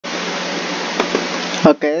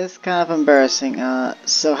Okay, this is kind of embarrassing.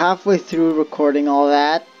 So halfway through recording all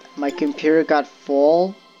that, my computer got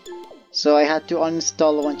full, so I had to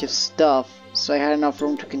uninstall a bunch of stuff, so I had enough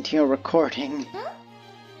room to continue recording.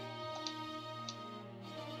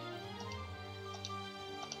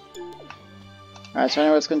 Alright, so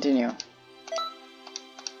anyway, let's continue.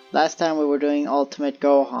 Last time we were doing Ultimate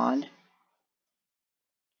Gohan,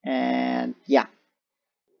 and yeah.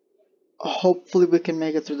 Hopefully we can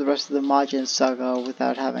make it through the rest of the Majin Saga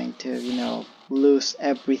without having to, you know, lose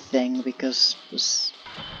everything, because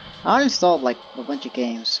I uninstalled like a bunch of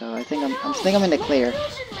games, so I think I'm in the clear.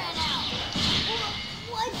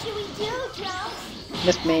 What should we do, Trunks?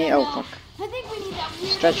 Missed me. Oh fuck. I think we need that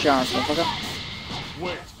weird Stretch your arms, motherfucker.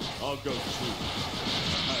 Wait, I'll go too.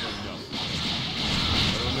 I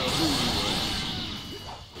don't know who you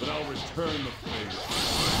are, but I'll return the favor.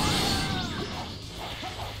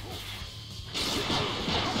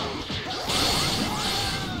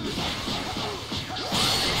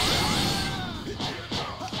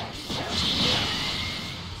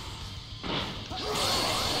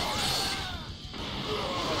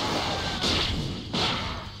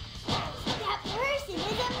 That person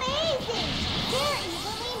is amazing! They're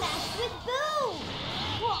evenly matched with Boo!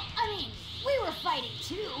 Well, I mean, we were fighting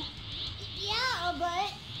too. Yeah, but...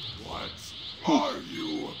 What are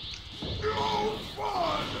you? No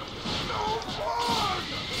fun! No fun!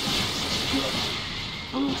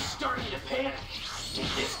 I'm starting to panic. In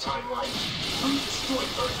this timeline, I'm destroyed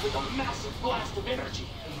Earth with a massive blast of energy.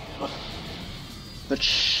 But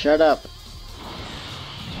shut up.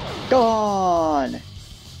 Go on!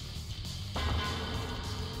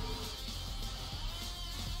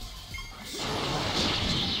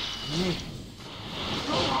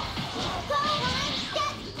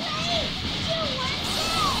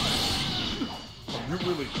 You're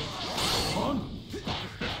really fun.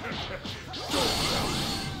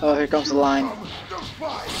 Oh, here comes the line.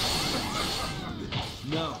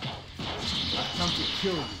 No, I've come to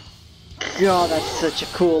kill you. God, that's such a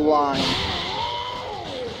cool line.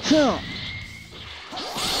 Huh.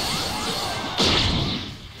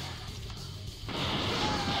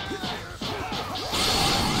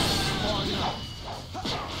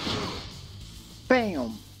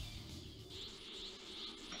 Bam!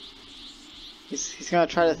 He's gonna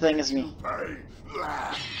try the thing, isn't he?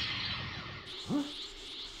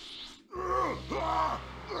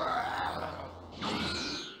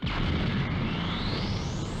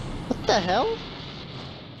 What the hell?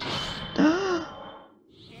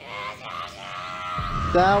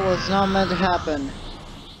 That was not meant to happen.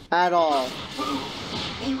 At all.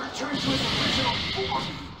 He returned to his original form.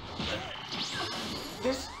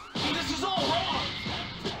 This is all wrong.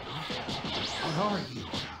 What are you?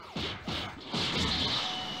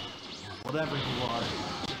 Whatever you are,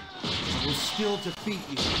 I will still defeat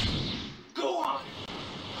you. Go on.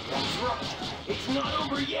 That's right. It's not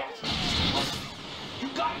over yet. You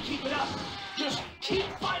gotta keep it up. Just keep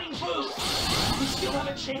fighting Boo. We still have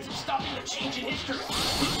a chance of stopping the change in history.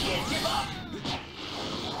 We can't give up.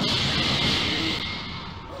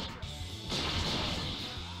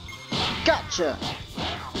 Gotcha!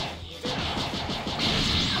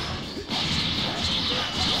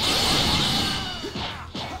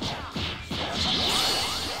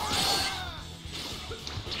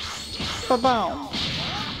 Ba-boom!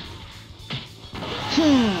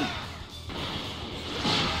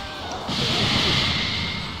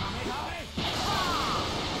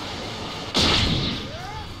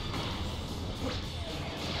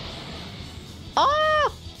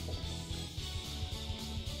 Ah!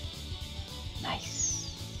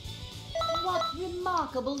 Nice. What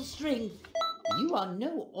remarkable strength! You are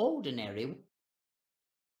no ordinary.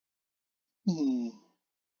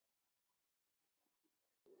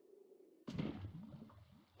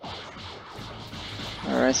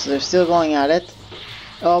 Alright, so they're still going at it.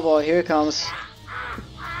 Oh boy, here it comes.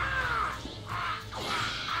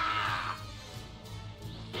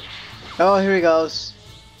 Oh, here he goes.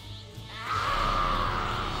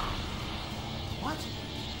 What?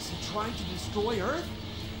 Is he trying to destroy Earth?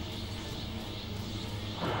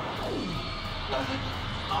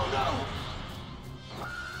 Oh no!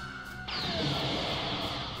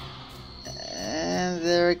 And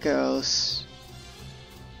there it goes.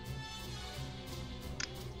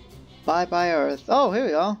 Bye bye Earth. Oh, here we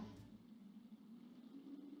go.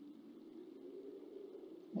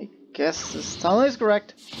 I guess this tunnel is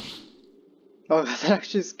correct. Oh, that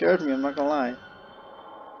actually scared me, I'm not gonna lie.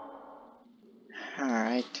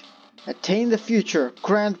 Alright. Attain the future.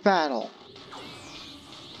 Grand battle.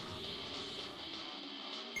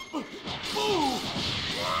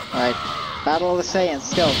 Alright. Battle of the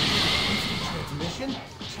Saiyans. Let's go. Transmission?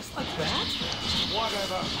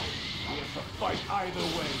 Whatever. We have to fight either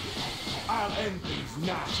way. I'll end things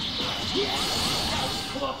now. Yes! That was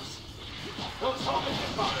close! Let's hope it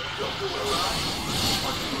gets by. Don't do it right!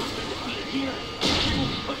 Once Boo's been defeated here, we will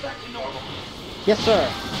be put back to normal. Yes, sir.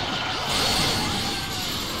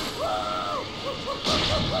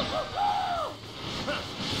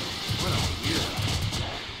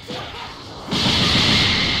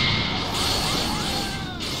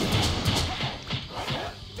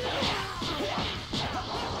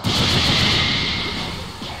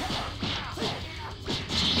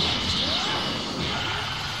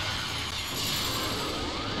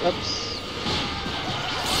 Oops.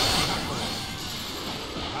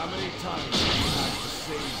 How many times have you had to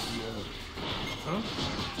save the earth? Huh?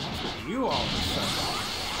 You all of a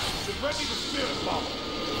sudden. Should ready the spirit ball.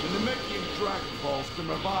 The Namekian Dragon Balls can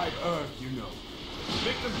revive Earth, you know.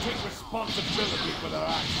 Make them take responsibility for their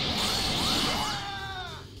actions.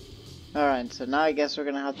 Alright, so now I guess we're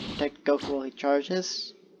gonna have to protect Goku while he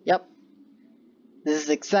charges. Yep. This is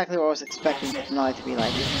exactly what I was expecting the finale to be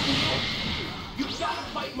like. You gotta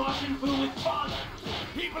fight Majin Buu with fun!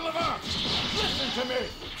 People of Earth, listen to me!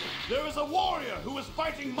 There is a warrior who is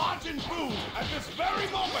fighting Majin Buu at this very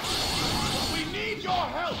moment! We need your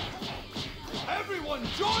help! Everyone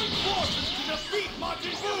join forces to defeat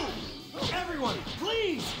Majin Buu! Everyone,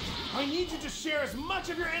 please! I need you to share as much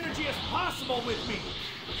of your energy as possible with me!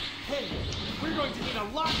 Hey, we're going to need a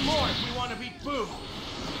lot more if we want to beat Buu!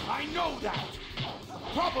 I know that! The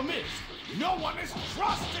problem is, no one is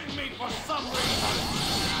trusting me for some reason!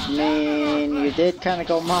 I mean, you did kind of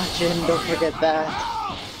go Majin, don't forget that.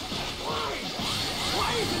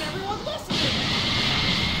 Why isn't everyone listening?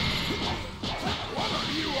 What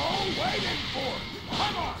are you all waiting for?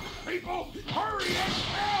 Come on, people! Hurry and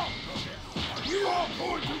help! Are you all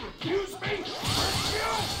going to refuse me?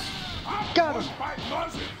 Refuse? I'm Got going him. to fight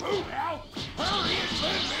Majin Buu now! Hurry and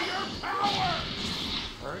lend me your power!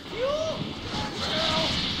 Hercule? Well,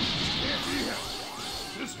 can't be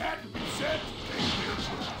helped. This had to be said to came here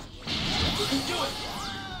first. You can do it!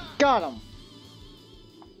 Got him!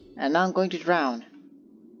 And now I'm going to drown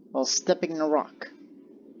while stepping in a rock.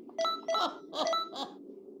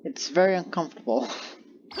 It's very uncomfortable.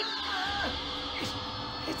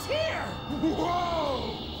 It's here!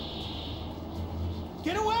 Whoa!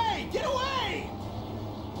 Get away! Get away!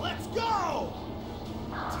 Let's go!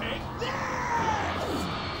 Take this!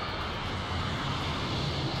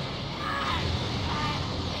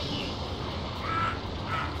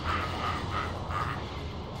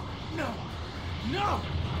 No! No!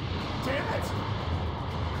 Damn it!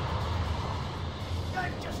 I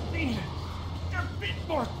just need a bit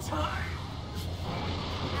more time.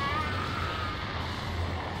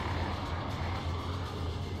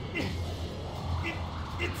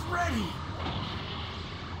 It's ready.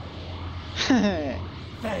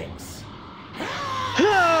 Thanks.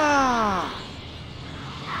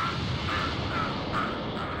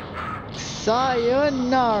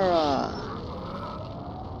 Sayonara!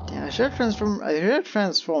 Damn, I should have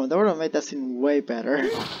transformed. That would have made that scene way better.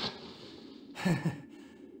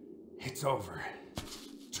 It's over.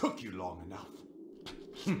 Took you long enough.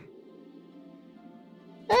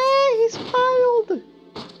 Hey, he smiled!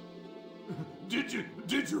 Did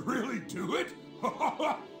you really do it?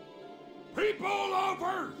 People of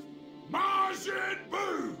Earth, Majin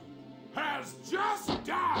Buu has just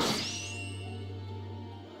died!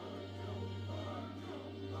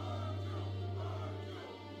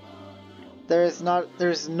 There's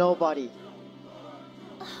nobody.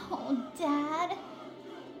 Oh, Dad.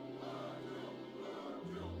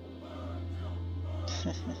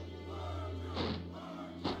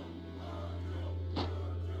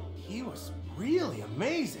 He was really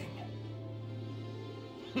amazing.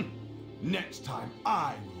 Next time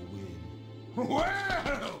I will win.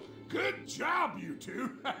 Well, good job, you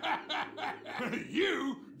two.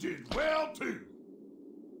 You did well too.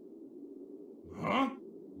 Huh?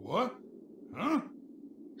 What? Huh?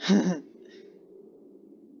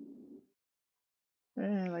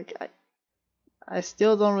 Man, like I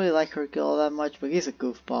still don't really like Hercule that much, but he's a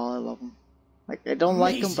goofball. I love him. Like I don't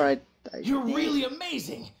like him, but I You're really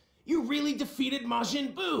amazing! You really defeated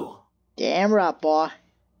Majin Buu! damn right, boy.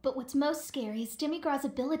 But what's most scary is Demigras'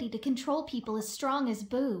 ability to control people as strong as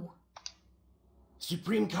Buu.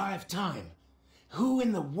 Supreme Kai of Time, who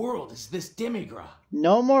in the world is this Demigra?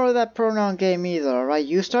 No more of that pronoun game either, alright?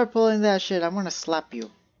 You start pulling that shit, I'm gonna slap you.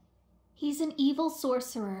 He's an evil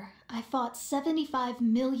sorcerer I fought 75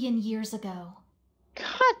 million years ago.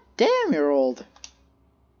 God damn, you're old.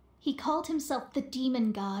 He called himself the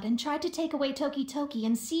Demon God and tried to take away Toki Toki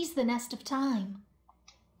and seize the Nest of Time.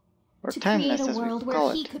 Or To time create nest, a as we world call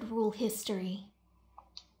where he it. could rule history.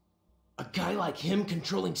 guy like him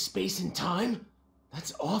controlling space and time?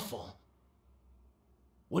 That's awful.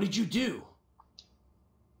 What did you do?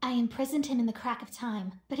 I imprisoned him in the crack of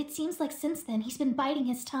time, but it seems like since then he's been biding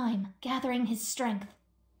his time, gathering his strength.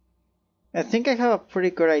 I think I have a pretty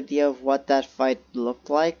good idea of what that fight looked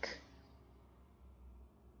like.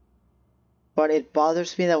 But it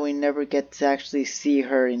bothers me that we never get to actually see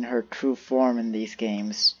her in her true form in these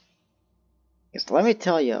games. Because let me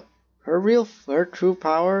tell you, her true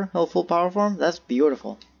power, her full power form, that's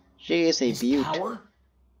beautiful. She is a His beaut. power?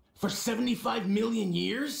 For 75 million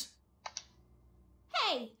years?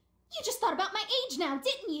 Hey, you just thought about my age now,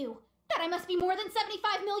 didn't you? That I must be more than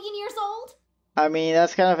 75 million years old? I mean,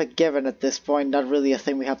 that's kind of a given at this point, not really a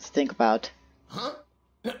thing we have to think about. Huh?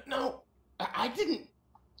 No, I didn't.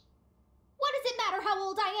 What does it matter how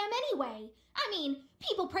old I am anyway? I mean,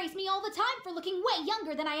 people praise me all the time for looking way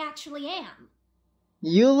younger than I actually am.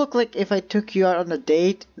 You look like if I took you out on a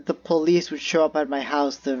date, the police would show up at my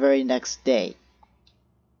house the very next day.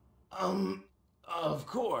 Of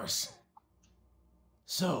course.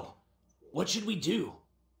 So, what should we do?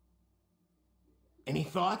 Any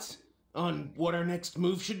thoughts on what our next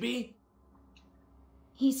move should be?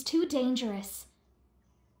 He's too dangerous.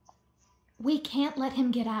 We can't let him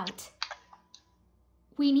get out.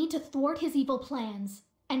 We need to thwart his evil plans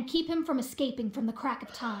and keep him from escaping from the crack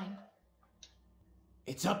of time.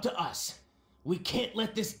 It's up to us. We can't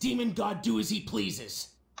let this demon god do as he pleases.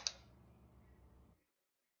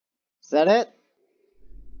 Is that it?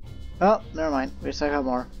 Oh, never mind. We still have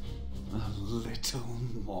more. A little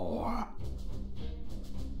more.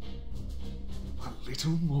 A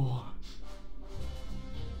little more.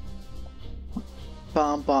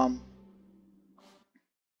 Bum.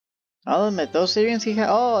 I'll admit, those aliens he had.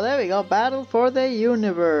 Oh, there we go. Battle for the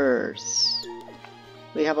universe.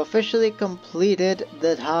 We have officially completed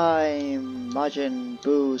the time Majin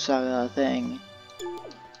Buu saga thing.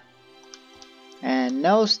 And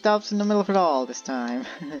no stops in the middle of it all this time.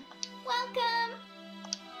 Welcome!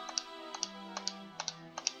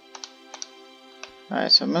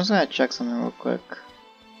 Alright, so I'm just gonna check something real quick.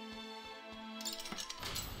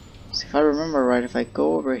 See if I remember right, if I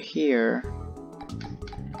go over here.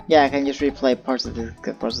 Yeah, I can just replay parts of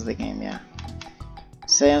the game, yeah.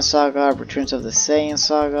 Saiyan Saga, Returns of the Saiyan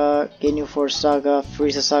Saga, Ginyu Force Saga,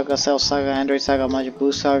 Frieza Saga, Cell Saga, Android Saga, Majin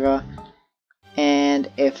Buu Saga.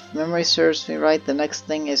 And if memory serves me right, the next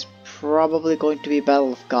thing is probably going to be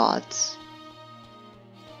Battle of Gods.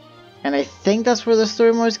 And I think that's where the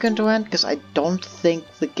story mode is going to end, because I don't think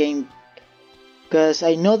the game... Because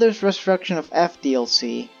I know there's Resurrection of F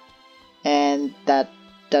DLC, and that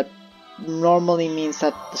normally means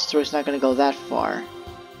that the story's not going to go that far.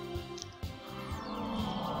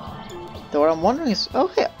 Though what I'm wondering is...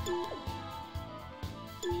 Okay.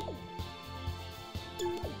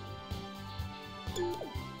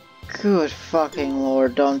 Good fucking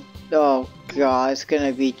lord, don't... Oh god, it's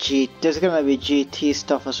gonna be there's gonna be GT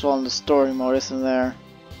stuff as well in the story mode, isn't there?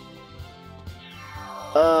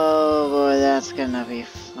 Oh boy, that's gonna be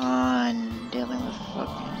fun, dealing with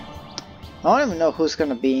fucking... I don't even know who's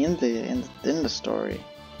gonna be in the story.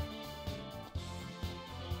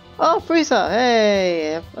 Oh, Frieza!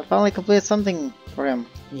 Hey! I finally completed something for him.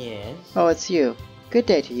 Yes? Oh, it's you. Good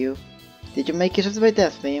day to you. Did you make use of my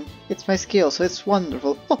death meme? It's my skill, so it's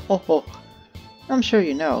wonderful. Ho ho ho! I'm sure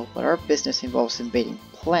you know, but our business involves invading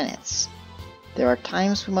planets. There are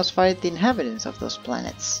times we must fight the inhabitants of those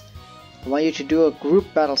planets. I want you to do a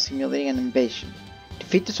group battle simulating an invasion.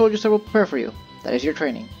 Defeat the soldiers that will prepare for you. That is your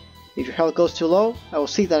training. If your health goes too low, I will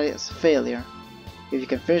see that it is a failure. If you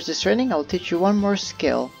can finish this training, I will teach you one more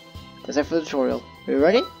skill. That's it for the tutorial. Are you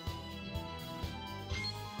ready?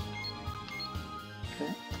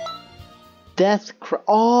 Okay. Death Cry.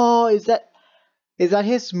 Oh, is that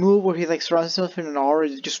his move where he like surrounds himself in an aura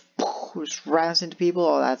and just rams into people?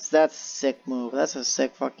 Oh, that's a sick move. That's a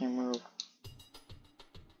sick fucking move.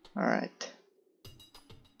 Alright.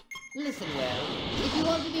 Listen well. If you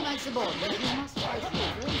want to be my subordinate, you must fight me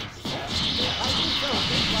first. Fight the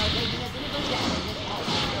soldiers while taking as little damage as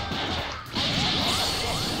possible.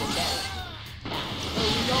 So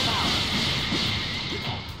you your mouth.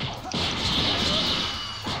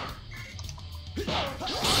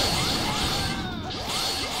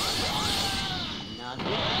 Not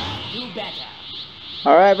good. Do better.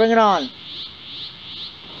 Alright, bring it on.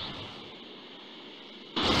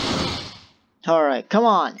 Alright, come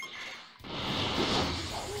on.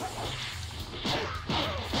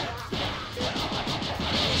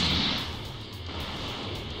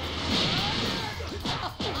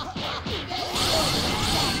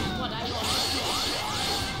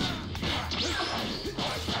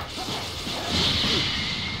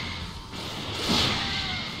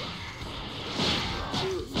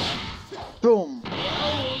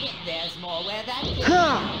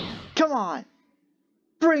 Come on!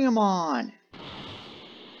 Bring him on!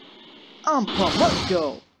 I'm pumped, let's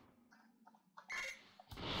go!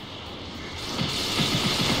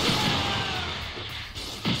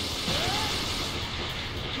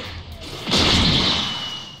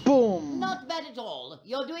 Boom! Not bad at all.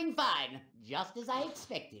 You're doing fine. Just as I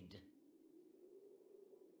expected.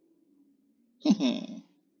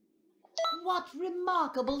 What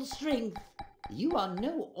remarkable strength! You are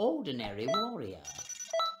no ordinary warrior.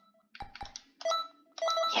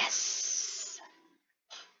 Yes!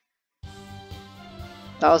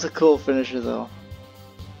 That was a cool finisher though.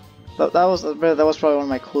 That was probably one of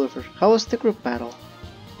my cooler finishes. How was the group battle?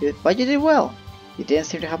 But you did well. You didn't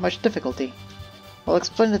seem to have much difficulty. I'll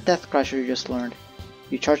explain the Death Crusher you just learned.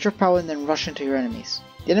 You charge your power and then rush into your enemies.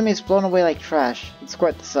 The enemy is blown away like trash. It's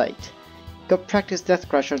quite the sight. Go practice Death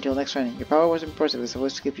Crusher until next training. Your power was impressive as I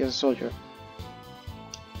was to keep you as a soldier.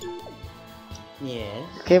 Yes?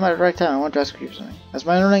 You came at the right time. I want to ask you something. As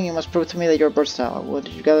my learning, you must prove to me that you're versatile. What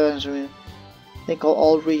did you gather answer me? They call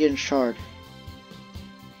all region shard.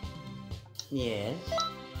 Yes?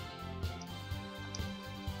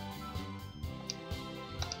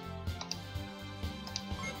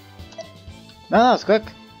 No, that was quick.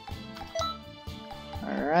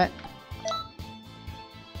 Alright.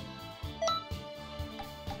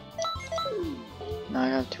 Now I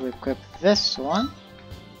have to equip this one.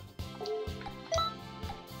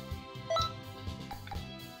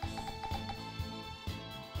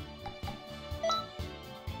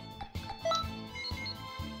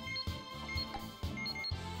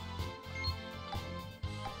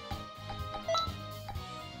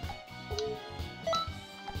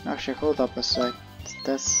 Actually, hold up a sec. It's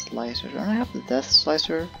Death Slicer. Don't I have the Death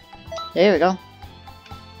Slicer? Yeah, here we go.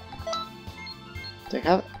 Do I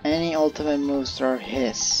have any ultimate moves that are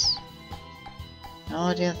his? No,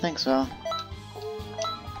 I didn't think so.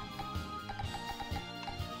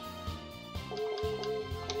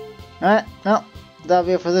 Alright, no, that'll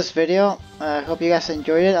be it for this video. I hope you guys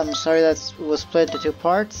enjoyed it. I'm sorry that it was split into 2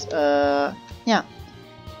 parts. Yeah.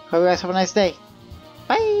 Hope you guys have a nice day.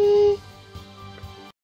 Bye!